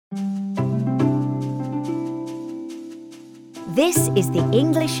This is the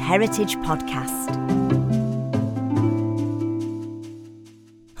English Heritage Podcast.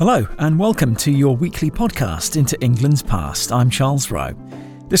 Hello and welcome to your weekly podcast into England's past. I'm Charles Rowe.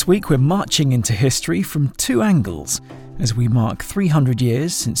 This week we're marching into history from two angles as we mark 300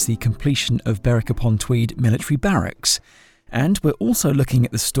 years since the completion of Berwick-upon-Tweed military barracks. And we're also looking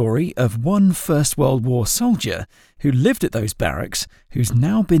at the story of one First World War soldier who lived at those barracks, who's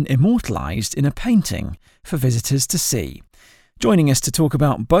now been immortalised in a painting for visitors to see. Joining us to talk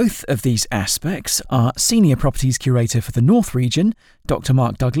about both of these aspects are Senior Properties Curator for the North Region, Dr.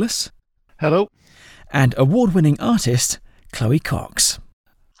 Mark Douglas. Hello. And award-winning artist, Chloe Cox.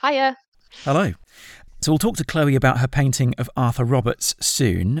 Hiya. Hello. So we'll talk to Chloe about her painting of Arthur Roberts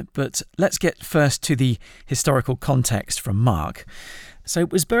soon, but let's get first to the historical context from Mark. So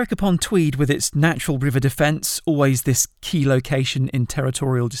was Berwick-upon-Tweed, with its natural river defence, always this key location in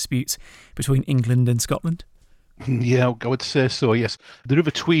territorial disputes between England and Scotland? Yeah, I would say so, yes. The River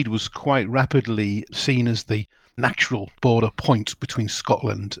Tweed was quite rapidly seen as the natural border point between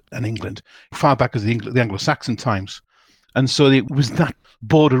Scotland and England, far back as the Anglo-Saxon times. And so it was that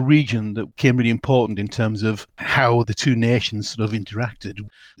border region that became really important in terms of how the two nations sort of interacted.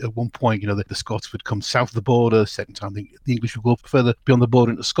 At one point, the Scots would come south of the border. Second time, the English would go further beyond the border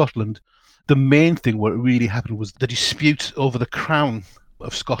into Scotland. The main thing what really happened was the dispute over the crown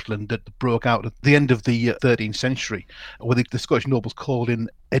of Scotland that broke out at the end of the 13th century, where the Scottish nobles called in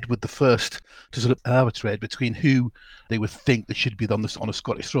Edward I to sort of arbitrate between who they would think that should be on a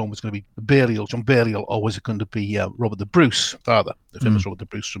Scottish throne. Was going to be John Balliol, or was it going to be Robert the Bruce, father, the famous Robert the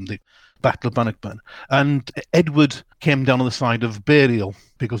Bruce from the Battle of Bannockburn? And Edward came down on the side of Balliol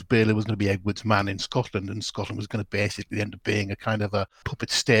because Balliol was going to be Edward's man in Scotland, and Scotland was going to basically end up being a kind of a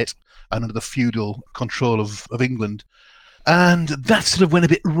puppet state and under the feudal control of England. And that sort of went a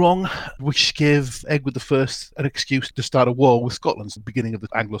bit wrong, which gave Edward I an excuse to start a war with Scotland, the beginning of the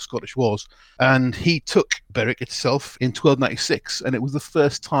Anglo-Scottish Wars. And he took Berwick itself in 1296, and it was the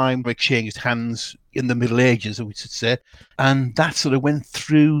first time it changed hands in the Middle Ages, we should say. And that sort of went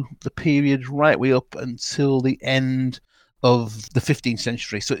through the period right way up until the end of the 15th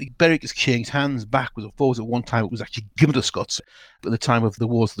century. So Berwick has changed hands backwards and forwards. At one time, it was actually given to Scots at the time of the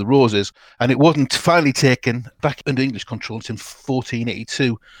Wars of the Roses, and it wasn't finally taken back under English control until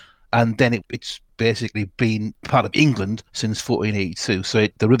 1482, and then it's basically been part of England since 1482. So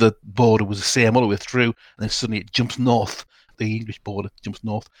the river border was the same all the way through, and then suddenly it jumps north. The English border jumps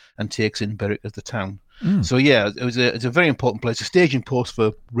north and takes in Berwick as the town. So yeah, it's a very important place, a staging post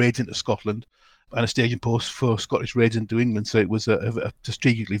for raids into Scotland, and a staging post for Scottish raids into England. So it was a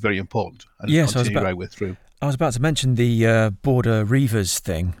strategically very important, and continued right way through. I was about to mention the border reivers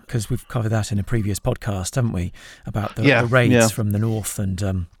thing, because we've covered that in a previous podcast, haven't we? About the raids from the north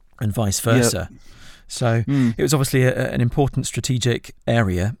and vice versa. Yeah. So it was obviously an important strategic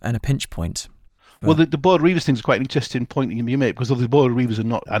area and a pinch point. Well, the border reivers thing is quite an interesting point you make, because the border reivers are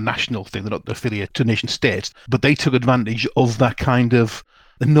not a national thing; they're not affiliated to nation states, but they took advantage of that kind of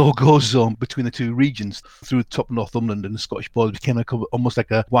the no-go zone between the two regions through the top of Northumberland and the Scottish border. Became almost like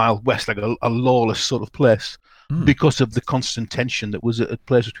a Wild West, like a lawless sort of place, because of the constant tension that was at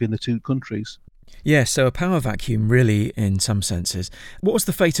place between the two countries. Yeah, so a power vacuum really in some senses. What was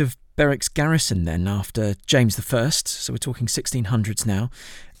the fate of Berwick's garrison then after James I, so we're talking 1600s now,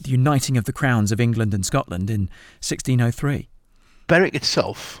 the uniting of the crowns of England and Scotland in 1603? Berwick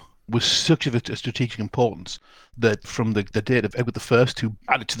itself was such of a strategic importance that from the date of Edward I, who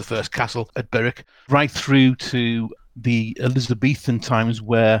added to the first castle at Berwick, right through to the Elizabethan times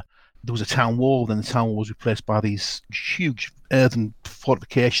where there was a town wall, then the town wall was replaced by these huge earthen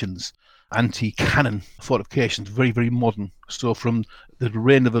fortifications, anti-cannon fortifications, very, very modern. So from the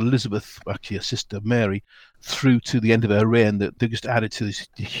reign of Elizabeth, actually her sister Mary, through to the end of her reign, that they just added to this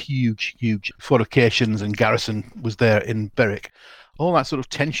huge, huge fortifications, and garrison was there in Berwick. All that sort of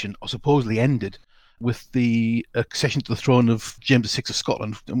tension supposedly ended with the accession to the throne of James VI of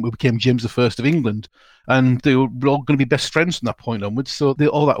Scotland, and we became James I of England. And they were all going to be best friends from that point onwards. So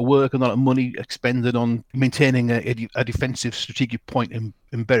all that work and all that money expended on maintaining a defensive strategic point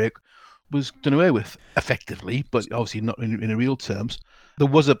in Berwick was done away with effectively, but obviously not in real terms. There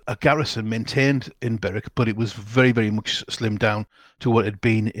was a garrison maintained in Berwick, but it was very, very much slimmed down to what it had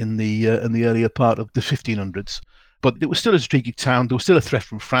been in the earlier part of the 1500s. But it was still a strategic town. There was still a threat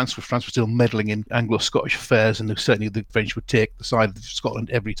from France, where France was still meddling in Anglo-Scottish affairs, and certainly the French would take the side of Scotland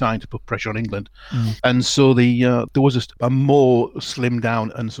every time to put pressure on England. And so there was a more slimmed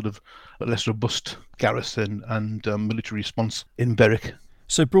down and sort of a less robust garrison and military response in Berwick.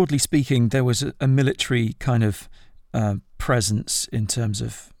 So broadly speaking, there was a military kind of presence in terms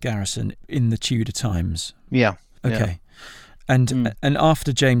of garrison in the Tudor times. Yeah. Okay. And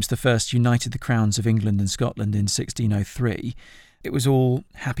after James I united the crowns of England and Scotland in 1603, it was all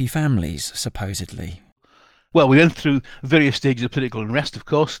happy families, supposedly. Well, we went through various stages of political unrest, of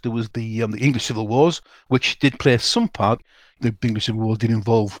course. There was the English Civil Wars, which did play some part. The English Civil War did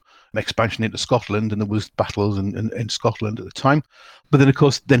involve expansion into Scotland, and there was battles in Scotland at the time. But then, of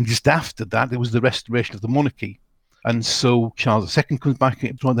course, just after that, there was the restoration of the monarchy. And so Charles II comes back,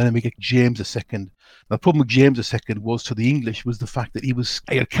 and then we get James II. The problem with James II was, to the English, was the fact that he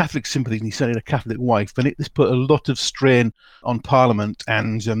had Catholic sympathies, and he certainly had a Catholic wife, and this put a lot of strain on Parliament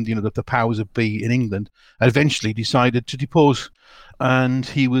and the powers that be in England. And eventually decided to depose, and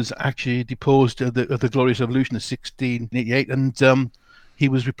he was actually deposed at the Glorious Revolution of 1688, and he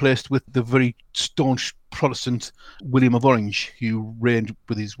was replaced with the very staunch Protestant William of Orange, who reigned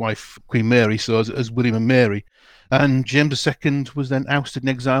with his wife Queen Mary, so as William and Mary. And James II was then ousted and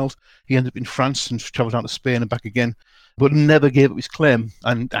exiled. He ended up in France and travelled out to Spain and back again, but never gave up his claim,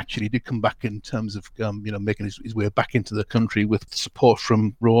 and actually did come back in terms of making his way back into the country with support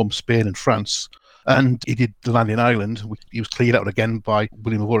from Rome, Spain and France. And he did land in Ireland, which he was cleared out again by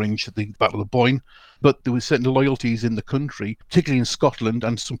William of Orange at the Battle of the Boyne. But there were certain loyalties in the country, particularly in Scotland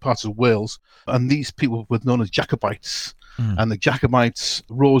and some parts of Wales, and these people were known as Jacobites. And the Jacobites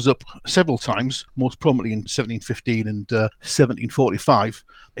rose up several times, most prominently in 1715 and 1745,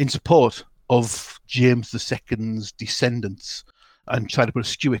 in support of James II's descendants, and tried to put a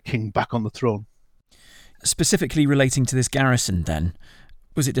Stuart king back on the throne. Specifically relating to this garrison then,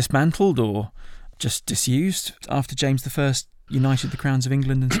 was it dismantled or just disused after James I united the crowns of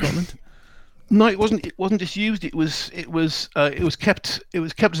England and Scotland? No, it wasn't. It wasn't disused. It was kept. It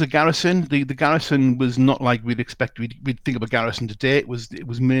was kept as a garrison. The garrison was not like we'd expect. We'd think of a garrison today. It was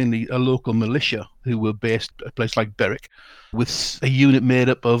mainly a local militia who were based at a place like Berwick, with a unit made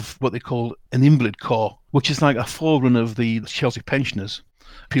up of what they call an invalid corps, which is like a forerunner of the Chelsea pensioners.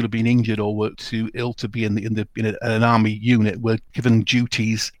 People being injured or were too ill to be in an army unit were given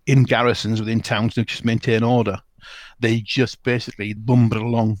duties in garrisons within towns to just maintain order. They just basically bumbled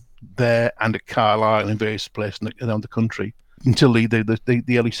along there and at Carlisle and in various places around the country until the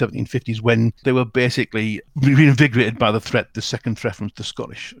early 1750s, when they were basically reinvigorated by the second threat from the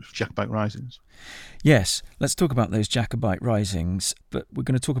Scottish Jacobite risings. Yes, let's talk about those Jacobite risings, but we're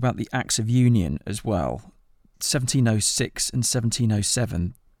going to talk about the Acts of Union as well. 1706 and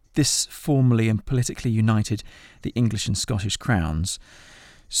 1707, this formally and politically united the English and Scottish crowns.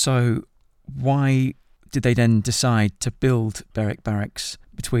 So why did they then decide to build Berwick Barracks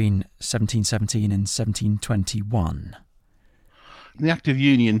between 1717 and 1721? The Act of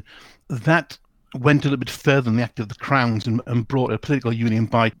Union, that went a little bit further than the Act of the Crowns and brought a political union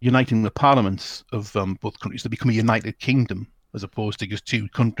by uniting the parliaments of both countries to become a united kingdom, as opposed to just two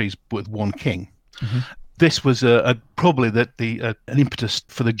countries with one king. Mm-hmm. This was probably an impetus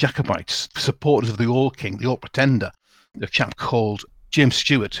for the Jacobites, supporters of the old king, the old pretender, a chap called James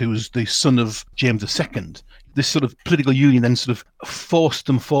Stuart, who was the son of James II. This sort of political union then sort of forced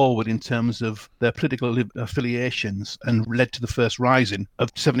them forward in terms of their political affiliations and led to the first rising of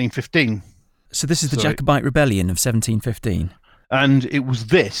 1715. So this is the Jacobite Rebellion of 1715. And it was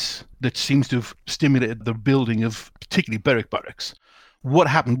this that seems to have stimulated the building of particularly Berwick Barracks. What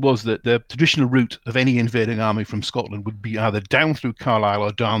happened was that the traditional route of any invading army from Scotland would be either down through Carlisle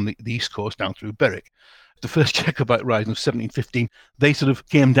or down the east coast, down through Berwick. The first Jacobite rising of 1715, they sort of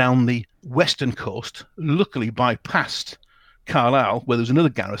came down the western coast, luckily bypassed Carlisle, where there was another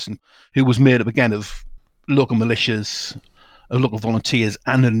garrison who was made up again of local militias, local volunteers,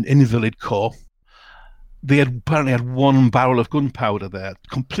 and an invalid corps. They apparently had one barrel of gunpowder there,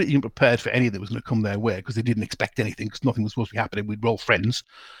 completely unprepared for anything that was going to come their way, because they didn't expect anything, because nothing was supposed to be happening. We'd roll friends.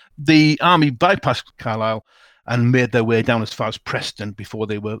 The army bypassed Carlisle and made their way down as far as Preston before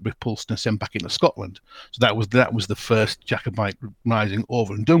they were repulsed and sent back into Scotland. So that was the first Jacobite rising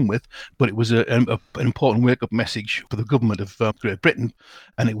over and done with, but it was an important wake-up message for the government of Great Britain,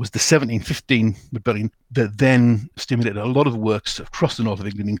 and it was the 1715 rebellion that then stimulated a lot of works across the north of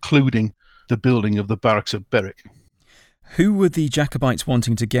England, including the building of the barracks of Berwick. Who were the Jacobites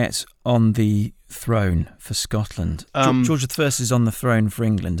wanting to get on the throne for Scotland? George I is on the throne for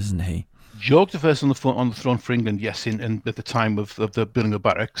England, isn't he? George I on the throne for England, yes, at the time of the building of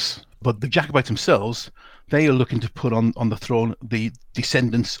barracks. But the Jacobites themselves, they are looking to put on the throne the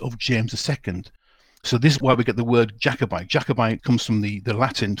descendants of James II. So this is why we get the word Jacobite. Jacobite comes from the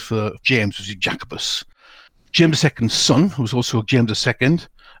Latin for James, which is Jacobus. James II's son, who was also James II,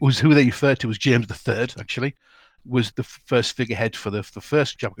 was who they referred to as James III, actually, was the first figurehead for the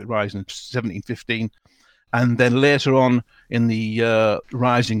first Jacobite rising in 1715. And then later on in the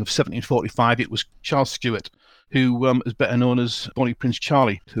rising of 1745, it was Charles Stuart, who is better known as Bonnie Prince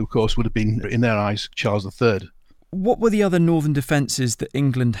Charlie, who, of course, would have been, in their eyes, Charles III. What were the other northern defences that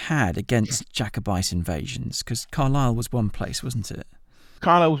England had against Jacobite invasions? Because Carlisle was one place, wasn't it?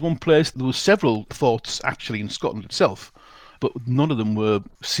 Carlisle was one place. There were several forts, actually, in Scotland itself, but none of them were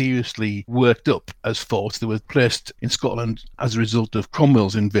seriously worked up as forts. They were placed in Scotland as a result of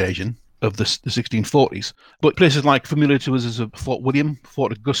Cromwell's invasion of the 1640s. But places like familiar to us as Fort William,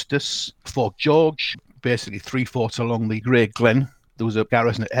 Fort Augustus, Fort George, basically 3 forts along the Great Glen. There was a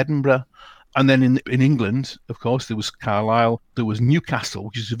garrison at Edinburgh. And then in England, of course, there was Carlisle, there was Newcastle,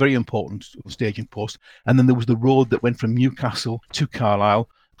 which is a very important staging post. And then there was the road that went from Newcastle to Carlisle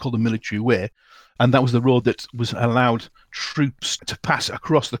called the Military Way. And that was the road that was allowed troops to pass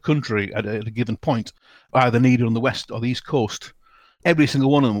across the country at a given point, either needed on the west or the east coast. Every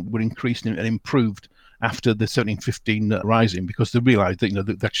single one of them were increased and improved after the 1715 rising, because they realised that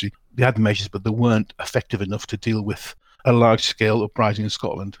that actually they had measures, but they weren't effective enough to deal with a large-scale uprising in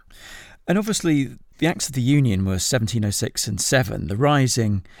Scotland. And obviously, the Acts of the Union were 1706 and 7.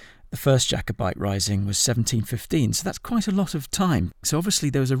 The first Jacobite rising was 1715, so that's quite a lot of time. So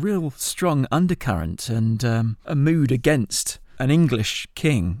obviously there was a real strong undercurrent and a mood against an English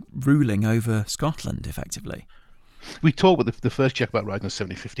king ruling over Scotland, effectively. We talk about the first Jacobite rising in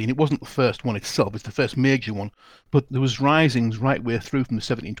 1715. It wasn't the first one itself, it's the first major one. But there was risings right way through from the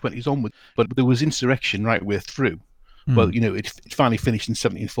 1720s onward. But there was insurrection right way through. Well, it finally finished in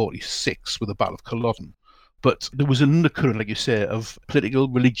 1746 with the Battle of Culloden. But there was an undercurrent, like you say, of political,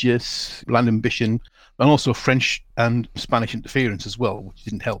 religious, land ambition, and also French and Spanish interference as well, which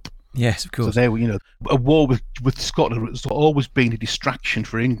didn't help. Yes, of course. So there were, a war with Scotland has always been a distraction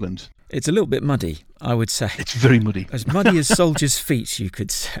for England. It's a little bit muddy, I would say. It's very muddy. As muddy as soldiers' feet, you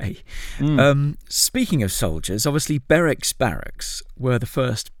could say. Speaking of soldiers, obviously Berwick's barracks were the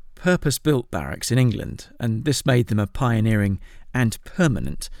first purpose-built barracks in England, and this made them a pioneering and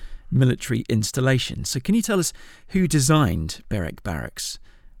permanent military installation. So can you tell us who designed Berwick Barracks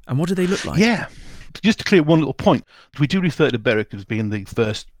and what do they look like? Yeah. Just to clear one little point, we do refer to Berwick as being the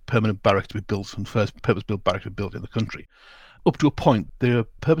first permanent barracks to be built and first purpose-built barracks to be built in the country. Up to a point, there are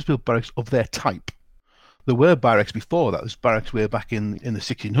purpose-built barracks of their type. There were barracks before that. There's barracks way back in the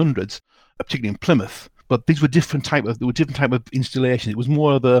 1600s, particularly in Plymouth. But these were different type of installation. It was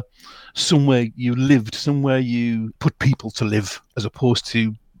more of somewhere you lived, somewhere you put people to live, as opposed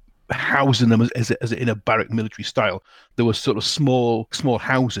to housing them as in a barrack military style. There were sort of small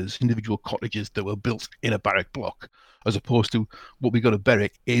houses, individual cottages that were built in a barrack block, as opposed to what we got at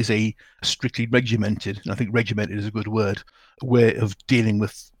Berwick is a strictly regimented, and I think regimented is a good word, way of dealing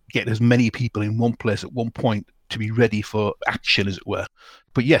with getting as many people in one place at one point to be ready for action, as it were.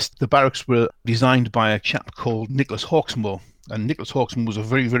 But yes, the barracks were designed by a chap called Nicholas Hawksmoor, and Nicholas Hawksmoor was a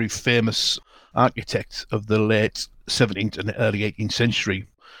very, very famous architect of the late 17th and early 18th century.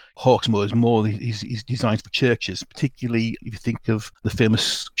 Hawksmoor is more, he's designed for churches, particularly if you think of the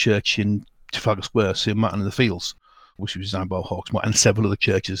famous church in Trafalgar Square, St Martin in the Fields, which was designed by Hawksmoor, and several other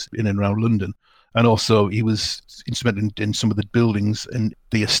churches in and around London. And also he was instrumental in some of the buildings and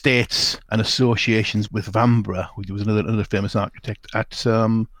the estates and associations with Vanbrugh, which was another famous architect at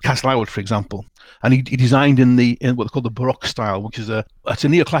Castle Howard, for example. And he designed in what they call the Baroque style, which is it's a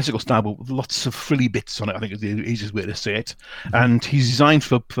neoclassical style, but with lots of frilly bits on it, I think is the easiest way to say it. And his design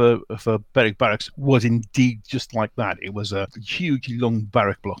for Berwick Barracks was indeed just like that. It was a hugely long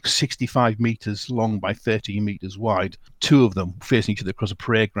barrack block, 65 metres long by 13 metres wide, 2 of them facing each other across a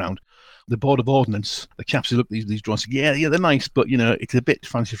parade ground. The Board of Ordnance, the chaps who looked at these drawings, said, yeah, they're nice, but it's a bit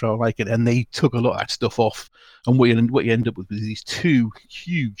fancy for I like it. And they took a lot of that stuff off. And what you end up with is these 2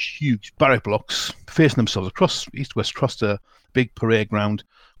 huge barrack blocks facing themselves across east-west, across a big parade ground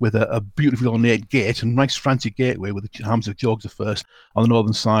with a beautifully ornate gate and nice fancy gateway with the arms of George I on the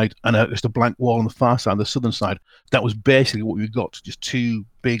northern side and just a blank wall on the far side, the southern side. That was basically what we got, just 2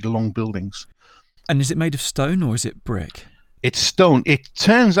 big, long buildings. And is it made of stone or is it brick? It's stone. It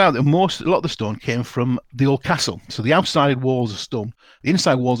turns out that a lot of the stone came from the old castle. So the outside walls are stone. The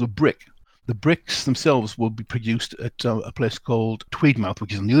inside walls are brick. The bricks themselves will be produced at a place called Tweedmouth,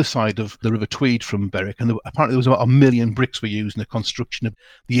 which is on the other side of the River Tweed from Berwick. And apparently there was about 1 million bricks were used in the construction of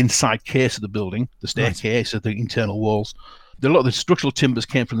the inside case of the building, the staircase, of the internal walls. A lot of the structural timbers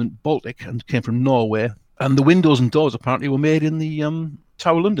came from the Baltic and came from Norway. And the windows and doors apparently were made in the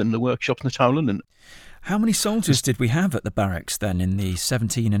Tower London, the workshops in the Tower London. How many soldiers did we have at the barracks then in the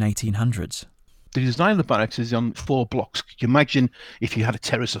 17 and 1800s? The design of the barracks is on 4 blocks. Can you imagine if you had a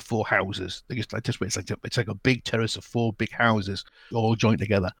terrace of 4 houses? It's like a big terrace of 4 big houses all joined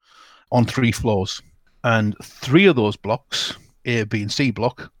together on 3 floors. And 3 of those blocks, A, B, and C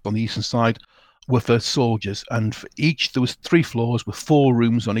block on the eastern side, were for soldiers. And for each, there was 3 floors with 4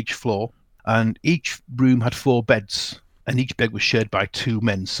 rooms on each floor. And each room had 4 beds. And each bed was shared by 2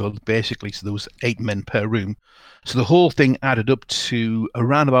 men. So basically, there was 8 men per room. So the whole thing added up to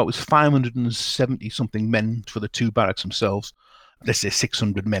around about was 570 something men for the 2 barracks themselves. Let's say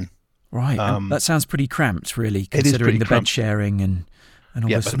 600 men. Right. That sounds pretty cramped, really, considering the cramped. Bed sharing and all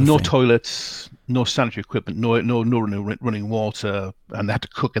this sort of no thing. toilets, no sanitary equipment, no running water, and they had to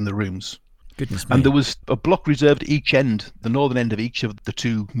cook in the rooms. Goodness me. And there was a block reserved at each end, the northern end of each of the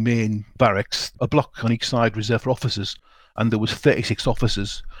 2 main barracks, a block on each side reserved for officers. And there was 36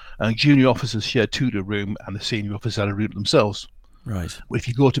 officers, and junior officers shared 2 to a room, and the senior officers had a room themselves. Right. If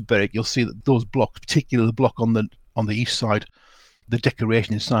you go to Berwick, you'll see that those blocks, particularly the block on the east side, the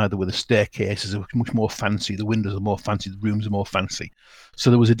decoration inside there with the staircases are much more fancy, the windows are more fancy, the rooms are more fancy. So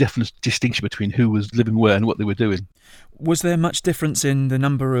there was a definite distinction between who was living where and what they were doing. Was there much difference in the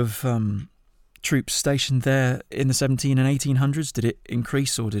number of troops stationed there in the 17 and 1800s? Did it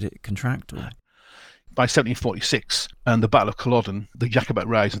increase or did it contract? Or? By 1746 and the Battle of Culloden, the Jacobite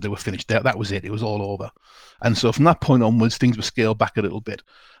rising, they were finished. That was it. It was all over. And so from that point onwards, things were scaled back a little bit.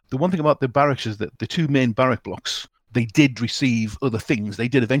 The one thing about the barracks is that the 2 main barrack blocks, they did receive other things. They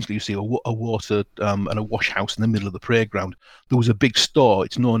did eventually receive a water and a wash house in the middle of the parade ground. There was a big store.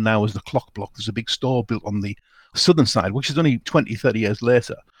 It's known now as the Clock Block. There's a big store built on the southern side, which is only 20, 30 years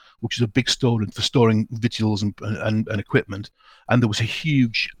later, which is a big store for storing victuals and equipment. And there was a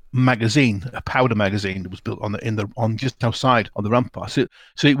huge magazine, a powder magazine that was built on just outside on the rampart. So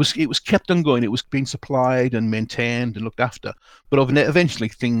it was kept on going. It was being supplied and maintained and looked after. But eventually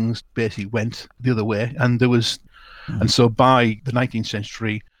things basically went the other way, and there was. And so by the 19th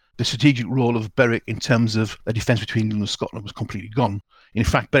century, the strategic role of Berwick in terms of the defence between England and Scotland was completely gone. In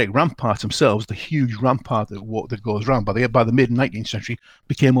fact, Berwick ramparts themselves, the huge rampart that goes around, by the mid-19th century,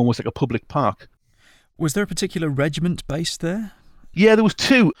 became almost like a public park. Was there a particular regiment based there? Yeah, there was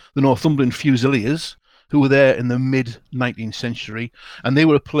 2, the Northumberland Fusiliers, who were there in the mid-19th century, and they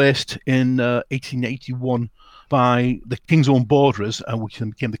were replaced in 1881 by the King's Own Borderers, which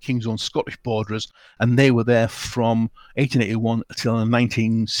then became the King's Own Scottish Borderers, and they were there from 1881 until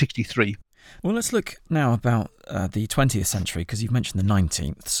 1963. Well, let's look now about the 20th century, because you've mentioned the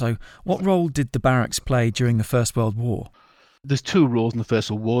 19th. So what role did the barracks play during the First World War? There's 2 roles in the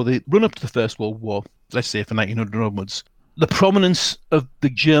First World War. They run up to the First World War, let's say from 1900 onwards. The prominence of the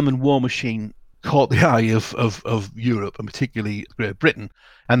German war machine caught the eye of Europe, and particularly Great Britain,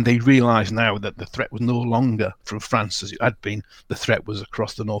 and they realised now that the threat was no longer from France as it had been. The threat was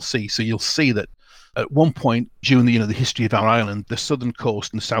across the North Sea. So you'll see that at one point during the history of our island, the southern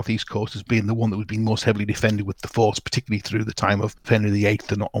coast and the southeast coast has been the one that was being most heavily defended with the force, particularly through the time of Henry VIII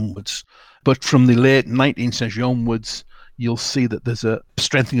and onwards. But from the late 19th century onwards, you'll see that there's a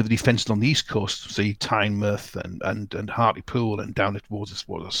strengthening of the defence on the east coast, see Tynemouth and Hartlepool and down towards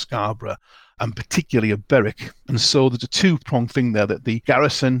Scarborough, and particularly at Berwick. And so there's a 2-pronged thing there, that the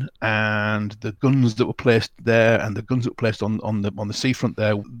garrison and the guns that were placed there and the guns that were placed on the seafront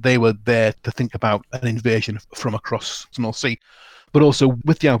there, they were there to think about an invasion from across the North Sea. But also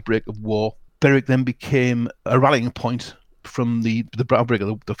with the outbreak of war, Berwick then became a rallying point from the outbreak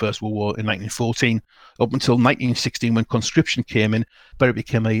of the First World War in 1914 up until 1916, when conscription came in. Berwick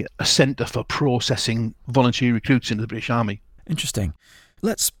became a centre for processing voluntary recruits into the British Army. Interesting.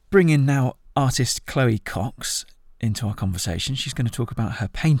 Let's bring in now artist Chloe Cox into our conversation. She's going to talk about her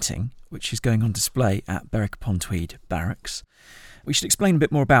painting, which is going on display at Berwick-upon-Tweed Barracks. We should explain a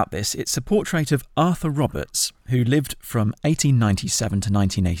bit more about this. It's a portrait of Arthur Roberts, who lived from 1897 to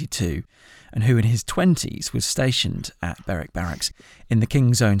 1982, and who in his 20s was stationed at Berwick Barracks in the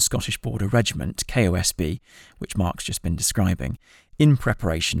King's Own Scottish Border Regiment, KOSB, which Mark's just been describing, in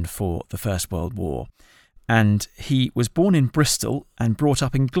preparation for the First World War. And he was born in Bristol and brought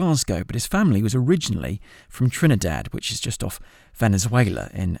up in Glasgow, but his family was originally from Trinidad, which is just off Venezuela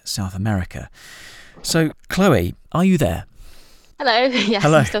in South America. So, Chloe, are you there? Hello. Yes,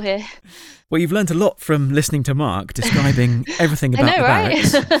 Hello. I'm still here. Well, you've learnt a lot from listening to Mark describing everything about the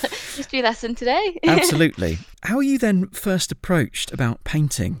barracks. History lesson today. Absolutely. How were you then first approached about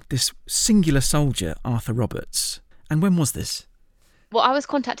painting this singular soldier, Arthur Roberts? And when was this? Well, I was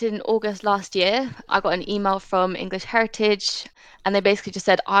contacted in August last year. I got an email from English Heritage, and they basically just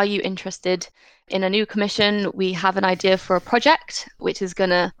said, are you interested in a new commission? We have an idea for a project which is going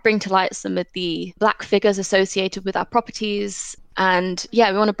to bring to light some of the black figures associated with our properties. And yeah,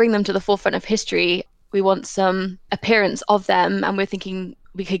 we want to bring them to the forefront of history. We want some appearance of them, and we're thinking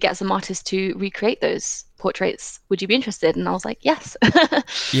we could get some artists to recreate those portraits. Would you be interested? And I was like, yes.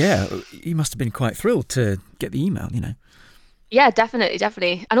 Yeah, you must have been quite thrilled to get the email, Yeah,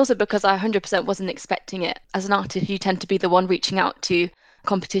 definitely. And also because I 100% wasn't expecting it. As an artist, you tend to be the one reaching out to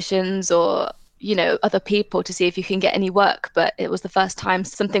competitions or, other people to see if you can get any work. But it was the first time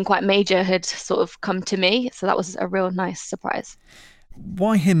something quite major had sort of come to me. So that was a real nice surprise.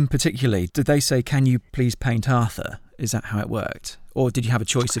 Why him particularly? Did they say, can you please paint Arthur? Is that how it worked? Or did you have a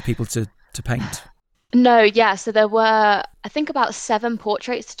choice of people to paint? No, yeah. So there were, I think, about 7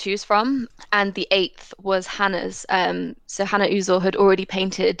 portraits to choose from, and the 8th was Hannah's. So Hannah Uzor had already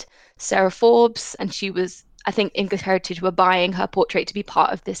painted Sarah Forbes, and she was, I think, English Heritage were buying her portrait to be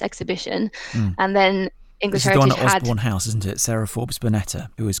part of this exhibition. And then English This is the Heritage one at Osborne House, isn't it? Sarah Forbes Burnetta,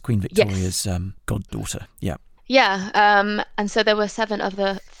 who is Queen Victoria's goddaughter. Yeah. Yeah, and so there were 7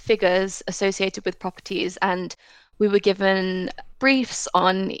 other figures associated with properties, and we were given briefs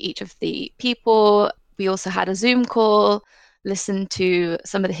on each of the people. We also had a Zoom call, listened to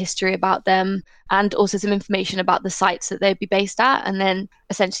some of the history about them, and also some information about the sites that they'd be based at. And then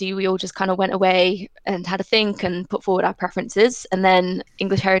essentially we all just kind of went away and had a think and put forward our preferences. And then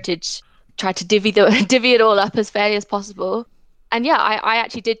English Heritage tried to divvy it all up as fairly as possible. And yeah, I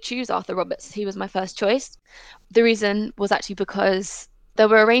actually did choose Arthur Roberts. He was my first choice. The reason was actually because there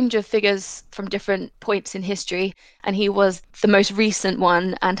were a range of figures from different points in history, and he was the most recent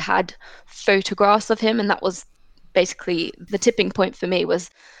one and had photographs of him. And that was basically the tipping point for me, was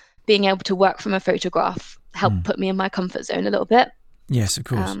being able to work from a photograph helped put me in my comfort zone a little bit. Yes, of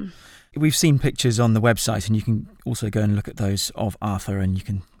course. We've seen pictures on the website, and you can also go and look at those of Arthur, and you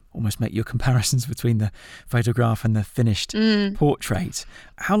can almost make your comparisons between the photograph and the finished portrait.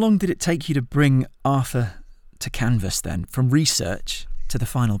 How long did it take you to bring Arthur to canvas then, from research to the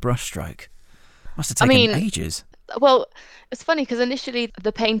final brushstroke? Must have taken ages. Well, it's funny because initially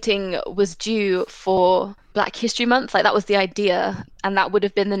the painting was due for Black History Month. Like, that was the idea, and that would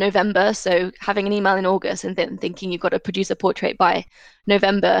have been the November. So having an email in August and then thinking you've got to produce a portrait by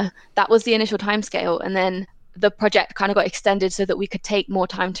November, that was the initial timescale. And then the project kind of got extended so that we could take more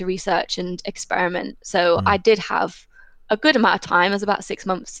time to research and experiment. So I did have a good amount of time. It was about 6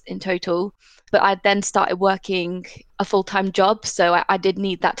 months in total. But I then started working a full-time job, so I did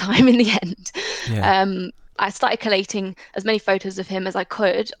need that time in the end. Yeah. I started collating as many photos of him as I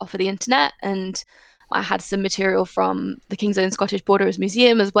could off of the internet, and I had some material from the King's Own Scottish Borderers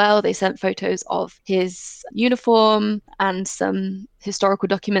Museum as well. They sent photos of his uniform and some historical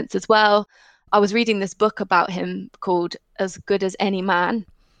documents as well. I was reading this book about him called As Good as Any Man,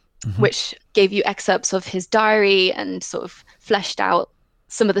 which gave you excerpts of his diary and sort of fleshed out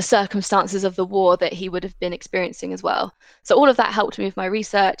some of the circumstances of the war that he would have been experiencing as well. So all of that helped me with my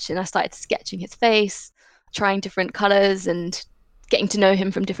research, and I started sketching his face, trying different colors and getting to know him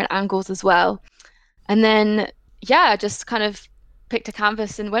from different angles as well. And then, I just kind of picked a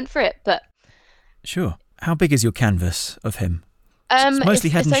canvas and went for it. But sure. How big is your canvas of him? It's mostly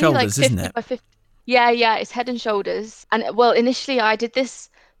head and shoulders, isn't it? By 50. Yeah, it's head and shoulders. And well, initially I did this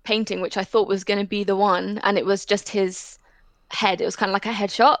painting, which I thought was going to be the one, and it was just his head. It was kind of like a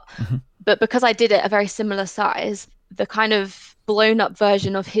headshot. But because I did it a very similar size, the kind of blown up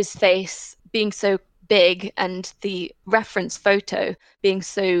version of his face being so big and the reference photo being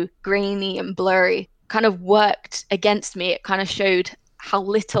so grainy and blurry kind of worked against me. It kind of showed how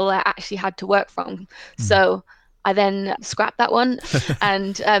little I actually had to work from. So I then scrapped that one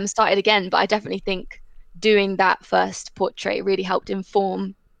and started again. But I definitely think doing that first portrait really helped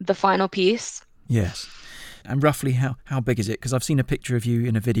inform the final piece. Yes. And roughly how big is it? Because I've seen a picture of you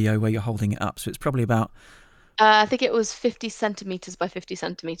in a video where you're holding it up, so it's probably about... I think it was 50 centimetres by 50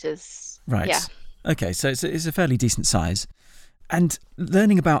 centimetres. Right. Yeah. Okay, so it's a fairly decent size. And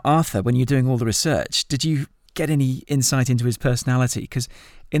learning about Arthur when you're doing all the research, did you get any insight into his personality? Because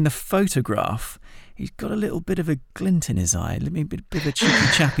in the photograph, he's got a little bit of a glint in his eye, a bit of a cheeky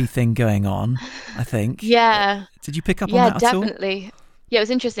chappy thing going on, I think. Yeah. Did you pick up on that at all? Yeah, definitely. Yeah, it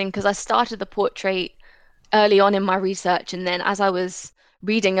was interesting because I started the portrait early on in my research, and then as I was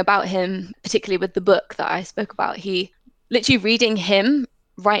reading about him, particularly with the book that I spoke about, he literally reading him,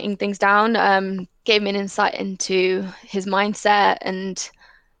 writing things down, gave me an insight into his mindset, and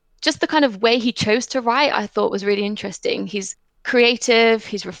just the kind of way he chose to write I thought was really interesting. He's creative,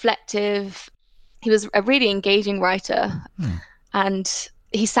 he's reflective, he was a really engaging writer, and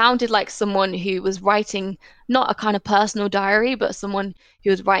he sounded like someone who was writing not a kind of personal diary, but someone who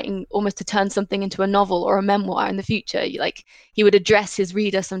was writing almost to turn something into a novel or a memoir in the future. Like, he would address his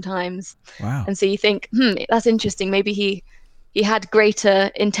reader sometimes. Wow. And so you think, that's interesting. Maybe he had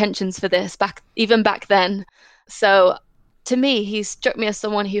greater intentions for this even back then. So to me, he struck me as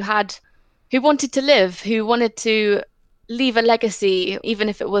someone who wanted to live, who wanted to leave a legacy, even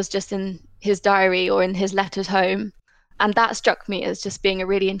if it was just in his diary or in his letters home. And that struck me as just being a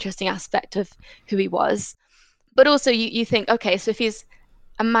really interesting aspect of who he was. But also you think, okay, so if he's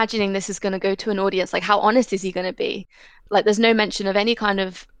imagining this is going to go to an audience, like how honest is he going to be? Like there's no mention of any kind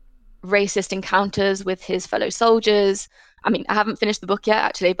of racist encounters with his fellow soldiers. I mean, I haven't finished the book yet,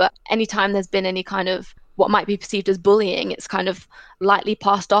 actually, but anytime there's been any kind of what might be perceived as bullying, it's kind of lightly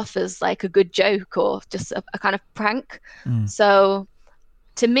passed off as like a good joke or just a kind of prank. So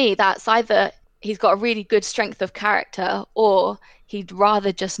to me, that's either he's got a really good strength of character or he'd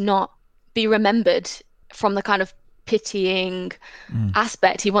rather just not be remembered from the kind of pitying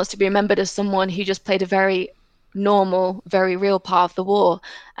aspect. He wants to be remembered as someone who just played a very normal, very real part of the war.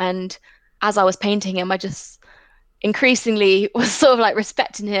 And as I was painting him, I just increasingly was sort of like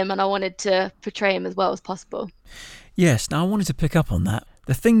respecting him, and I wanted to portray him as well as possible. Yes, now I wanted to pick up on that.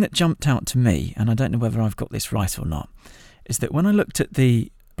 The thing that jumped out to me, and I don't know whether I've got this right or not, is that when I looked at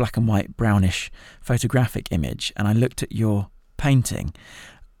the black and white brownish photographic image and I looked at your painting,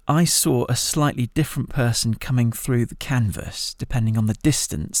 I saw a slightly different person coming through the canvas depending on the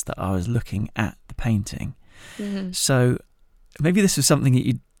distance that I was looking at the painting. So maybe this was something that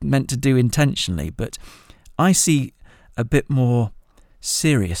you meant to do intentionally, but I see a bit more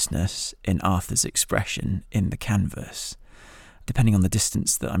seriousness in Arthur's expression in the canvas, depending on the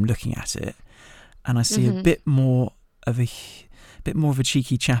distance that I'm looking at it, and I see a bit more of a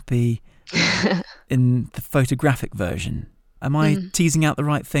cheeky chappy in the photographic version. Am I teasing out the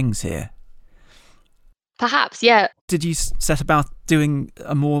right things here? Perhaps, yeah. Did you set about doing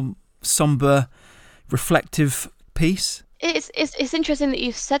a more somber, reflective piece? It's interesting that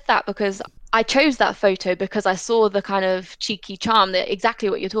you've said that, because I chose that photo because I saw the kind of cheeky charm, that exactly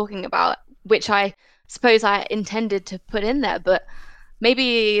what you're talking about, which I suppose I intended to put in there. But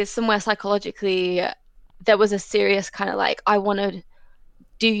maybe somewhere psychologically there was a serious kind of like, I want to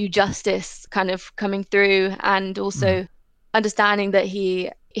do you justice kind of coming through, and also understanding that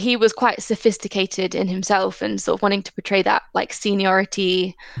he was quite sophisticated in himself and sort of wanting to portray that like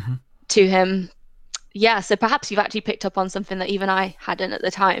seniority to him. Yeah, so perhaps you've actually picked up on something that even I hadn't at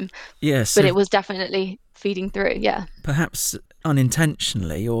the time. Yes, but it was definitely feeding through, yeah. Perhaps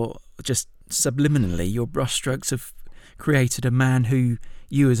unintentionally or just subliminally, your brushstrokes have created a man who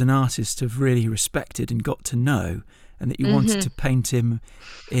you as an artist have really respected and got to know, and that you wanted to paint him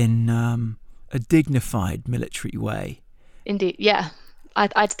in a dignified military way. Indeed, yeah.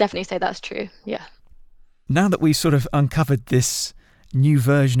 I'd definitely say that's true, yeah. Now that we've sort of uncovered this new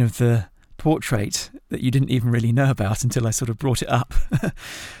version of the portrait that you didn't even really know about until I sort of brought it up.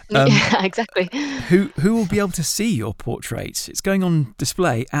 Yeah, exactly. Who will be able to see your portrait? It's going on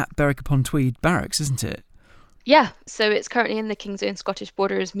display at Berwick-upon-Tweed Barracks, isn't it? Yeah, so it's currently in the King's Own Scottish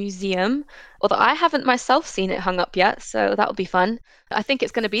Borders Museum, although I haven't myself seen it hung up yet, so that'll be fun. I think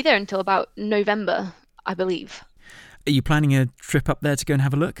it's going to be there until about November, I believe. Are you planning a trip up there to go and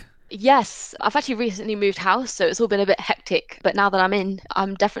have a look? Yes, I've actually recently moved house, so it's all been a bit hectic. But now that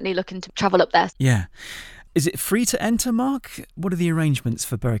I'm definitely looking to travel up there. Yeah. Is it free to enter, Mark? What are the arrangements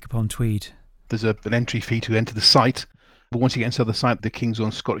for Berwick-upon-Tweed? There's an entry fee to enter the site. But once you get inside the site, the King's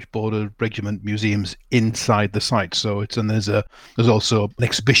Own Scottish Border Regiment Museum's inside the site. So there's also an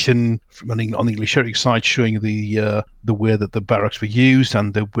exhibition running on the English Heritage side showing the way that the barracks were used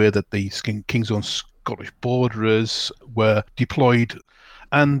and the way that the King's Own Scottish Borderers were deployed.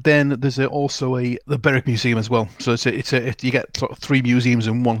 And then there's also the Berwick Museum as well. So you get sort of three museums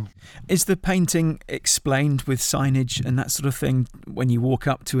in one. Is the painting explained with signage and that sort of thing? When you walk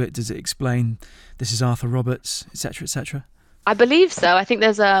up to it, does it explain this is Arthur Roberts, etc., etc.? I believe so. I think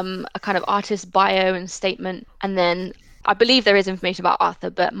there's a kind of artist bio and statement, and then I believe there is information about Arthur,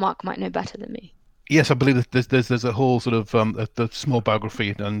 but Mark might know better than me. Yes, I believe that there's a whole sort of the small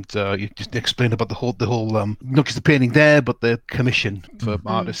biography, and you just explain about the whole not just the painting there, but the commission for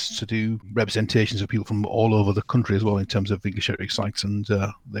artists to do representations of people from all over the country as well, in terms of English heritage sites and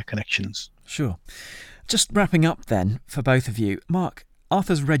their connections. Sure. Just wrapping up then for both of you, Mark,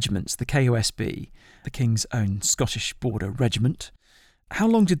 Arthur's regiments, the KOSB, the King's Own Scottish Border Regiment, how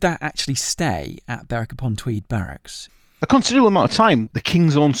long did that actually stay at Berwick-upon-Tweed Barracks? A considerable amount of time. The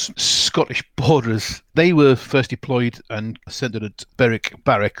King's Own Scottish Borders, they were first deployed and centred at Berwick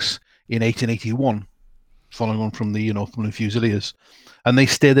Barracks in 1881, following on from the Fusiliers. And they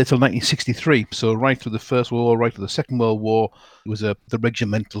stayed there till 1963. So right through the First World War, right through the Second World War, it was the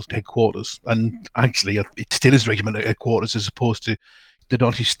regimental headquarters. And actually, it still is regimental headquarters, as opposed to, they don't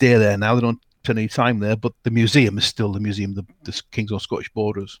actually stay there now. They don't spend any time there, but the museum is still the museum, the King's Own Scottish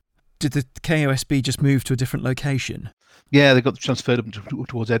Borders. Did the KOSB just move to a different location? Yeah, they got transferred up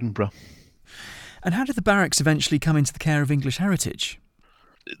towards Edinburgh. And how did the barracks eventually come into the care of English Heritage?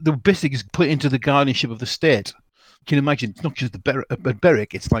 The basic is put into the guardianship of the state. Can you imagine? It's not just the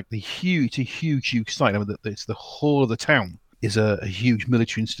Berwick. It's like a huge site. I mean, it's the whole of the town is a huge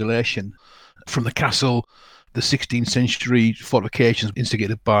military installation. From the castle, the 16th century fortifications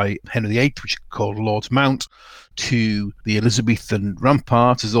instigated by Henry VIII, which are called Lord's Mount, to the Elizabethan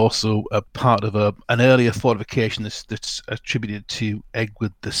ramparts is also a part of an earlier fortification that's attributed to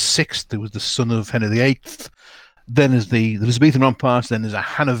Edward VI, who was the son of Henry VIII. Then there's the Elizabethan ramparts. Then there's a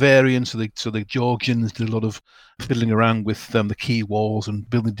Hanoverian, so the Georgians did a lot of fiddling around with the key walls and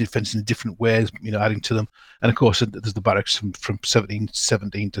building defence in different ways, adding to them. And of course, there's the barracks from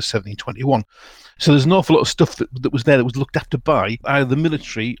 1717 to 1721. So there's an awful lot of stuff that was there that was looked after by either the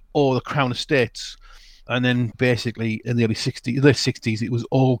military or the Crown Estates. And then basically in the late 60s, it was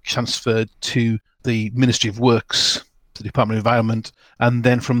all transferred to the Ministry of Works, the Department of Environment, and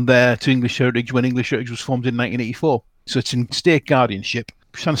then from there to English Heritage when English Heritage was formed in 1984. So it's in state guardianship,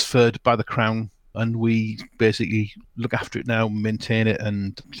 transferred by the Crown, and we basically look after it now, maintain it,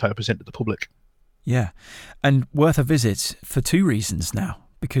 and try to present it to the public. Yeah, and worth a visit for two reasons now,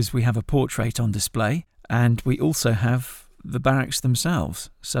 because we have a portrait on display and we also have the barracks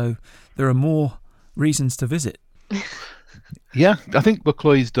themselves. So there are more reasons to visit. Yeah, I think what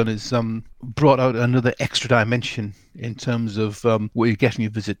Chloe's done is brought out another extra dimension in terms of what you get when you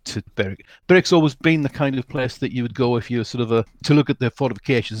visit to Berwick. Berwick's always been the kind of place that you would go if you're sort of to look at the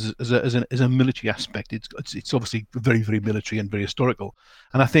fortifications as a military aspect. It's obviously very, very military and very historical.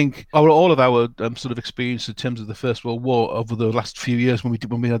 And I think all of our sort of experience in terms of the First World War over the last few years, when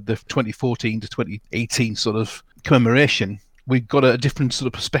we had the 2014 to 2018 sort of commemoration, we got a different sort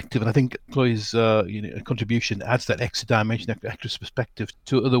of perspective, and I think Chloe's contribution adds that extra dimension, extra perspective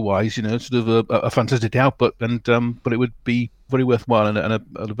to it. Otherwise, sort of a fantastic output, but it would be very worthwhile and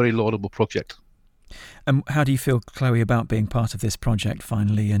a very laudable project. And how do you feel, Chloe, about being part of this project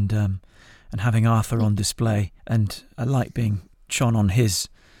finally, and having Arthur on display and a light being shone on his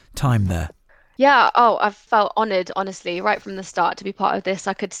time there? Yeah, I've felt honoured, honestly, right from the start to be part of this.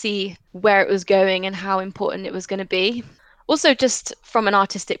 I could see where it was going and how important it was going to be. Also, just from an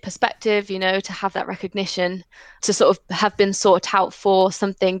artistic perspective, to have that recognition, to sort of have been sought out for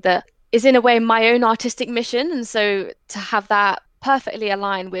something that is in a way my own artistic mission. And so to have that perfectly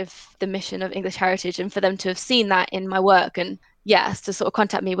aligned with the mission of English Heritage and for them to have seen that in my work and yes, to sort of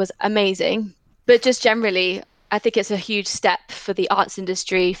contact me was amazing. But just generally, I think it's a huge step for the arts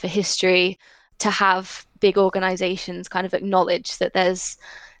industry, for history, to have big organisations kind of acknowledge that there's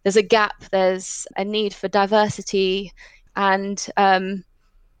a gap, there's a need for diversity. And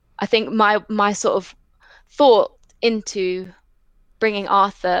I think my sort of thought into bringing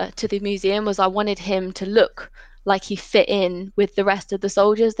Arthur to the museum was I wanted him to look like he fit in with the rest of the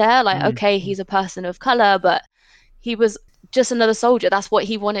soldiers there. Like, okay, he's a person of colour, but he was just another soldier. That's what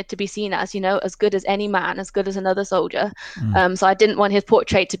he wanted to be seen as, as good as any man, as good as another soldier. So I didn't want his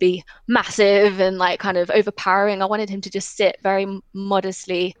portrait to be massive and like kind of overpowering. I wanted him to just sit very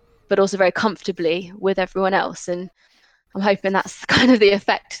modestly, but also very comfortably with everyone else. And I'm hoping that's kind of the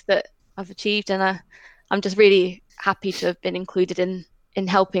effect that I've achieved, and I'm just really happy to have been included in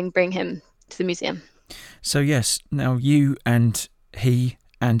helping bring him to the museum. So yes, now you and he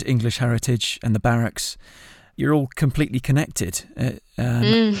and English Heritage and the barracks, you're all completely connected,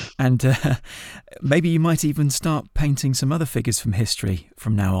 and maybe you might even start painting some other figures from history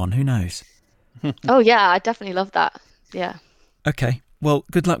from now on. Who knows? Oh yeah, I definitely love that. Yeah. Okay. Well,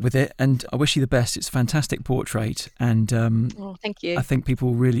 good luck with it, and I wish you the best. It's a fantastic portrait, and thank you. I think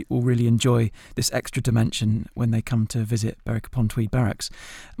people will really enjoy this extra dimension when they come to visit Berwick-upon-Tweed Barracks.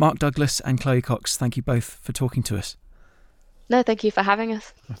 Mark Douglas and Chloe Cox, thank you both for talking to us. No, thank you for having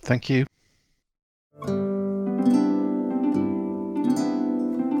us. Thank you.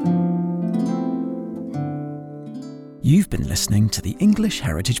 You've been listening to the English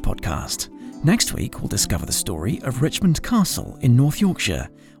Heritage Podcast. Next week, we'll discover the story of Richmond Castle in North Yorkshire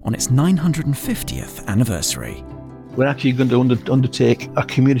on its 950th anniversary. We're actually going to undertake a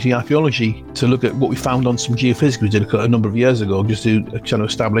community archaeology to look at what we found on some geophysics we did a number of years ago, just to try to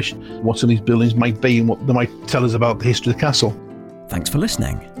establish what some of these buildings might be and what they might tell us about the history of the castle. Thanks for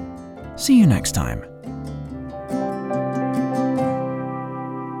listening. See you next time.